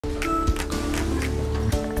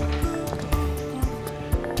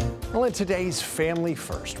Well, in today's Family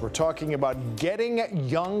First, we're talking about getting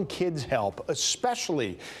young kids help,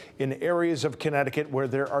 especially in areas of Connecticut where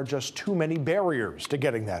there are just too many barriers to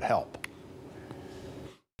getting that help.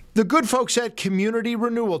 The good folks at Community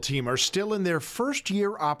Renewal Team are still in their first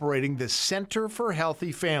year operating the Center for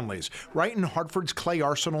Healthy Families right in Hartford's Clay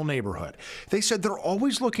Arsenal neighborhood. They said they're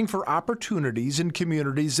always looking for opportunities in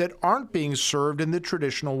communities that aren't being served in the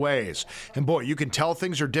traditional ways. And boy, you can tell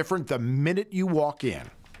things are different the minute you walk in.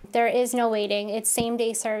 There is no waiting. It's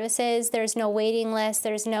same-day services. There's no waiting list.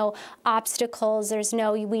 There's no obstacles. There's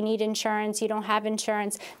no, we need insurance, you don't have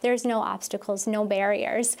insurance. There's no obstacles, no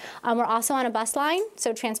barriers. We're also on a bus line,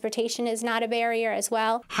 so transportation is not a barrier as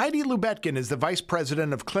well. Heidi Lubetkin is the Vice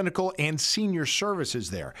President of Clinical and Senior Services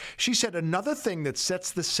there. She said another thing that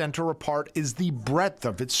sets the center apart is the breadth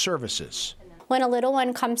of its services. When a little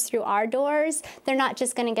one comes through our doors, they're not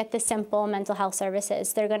just going to get the simple mental health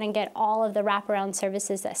services. They're going to get all of the wraparound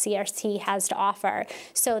services that CRC has to offer.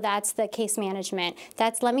 So that's the case management.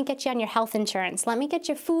 That's let me get you on your health insurance. Let me get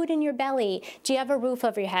you food in your belly. Do you have a roof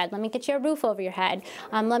over your head? Let me get you a roof over your head.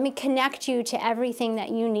 Let me connect you to everything that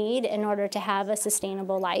you need in order to have a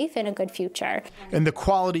sustainable life and a good future. And the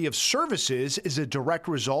quality of services is a direct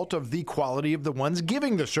result of the quality of the ones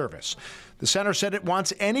giving the service. The center said it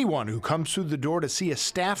wants anyone who comes through the door to see a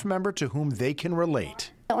staff member to whom they can relate.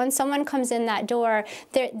 When someone comes in that door,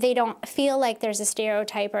 they don't feel like there's a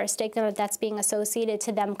stereotype or a stigma that's being associated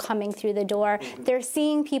to them coming through the door. They're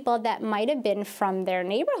seeing people that might have been from their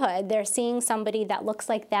neighborhood. They're seeing somebody that looks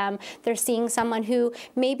like them. They're seeing someone who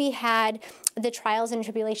maybe had the trials and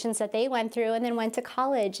tribulations that they went through and then went to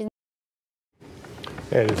college.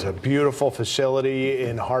 It is a beautiful facility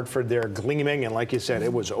in Hartford. They're gleaming, and like you said,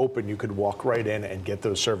 it was open. You could walk right in and get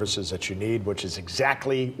those services that you need, which is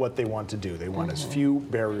exactly what they want to do. They want as few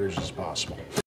barriers as possible.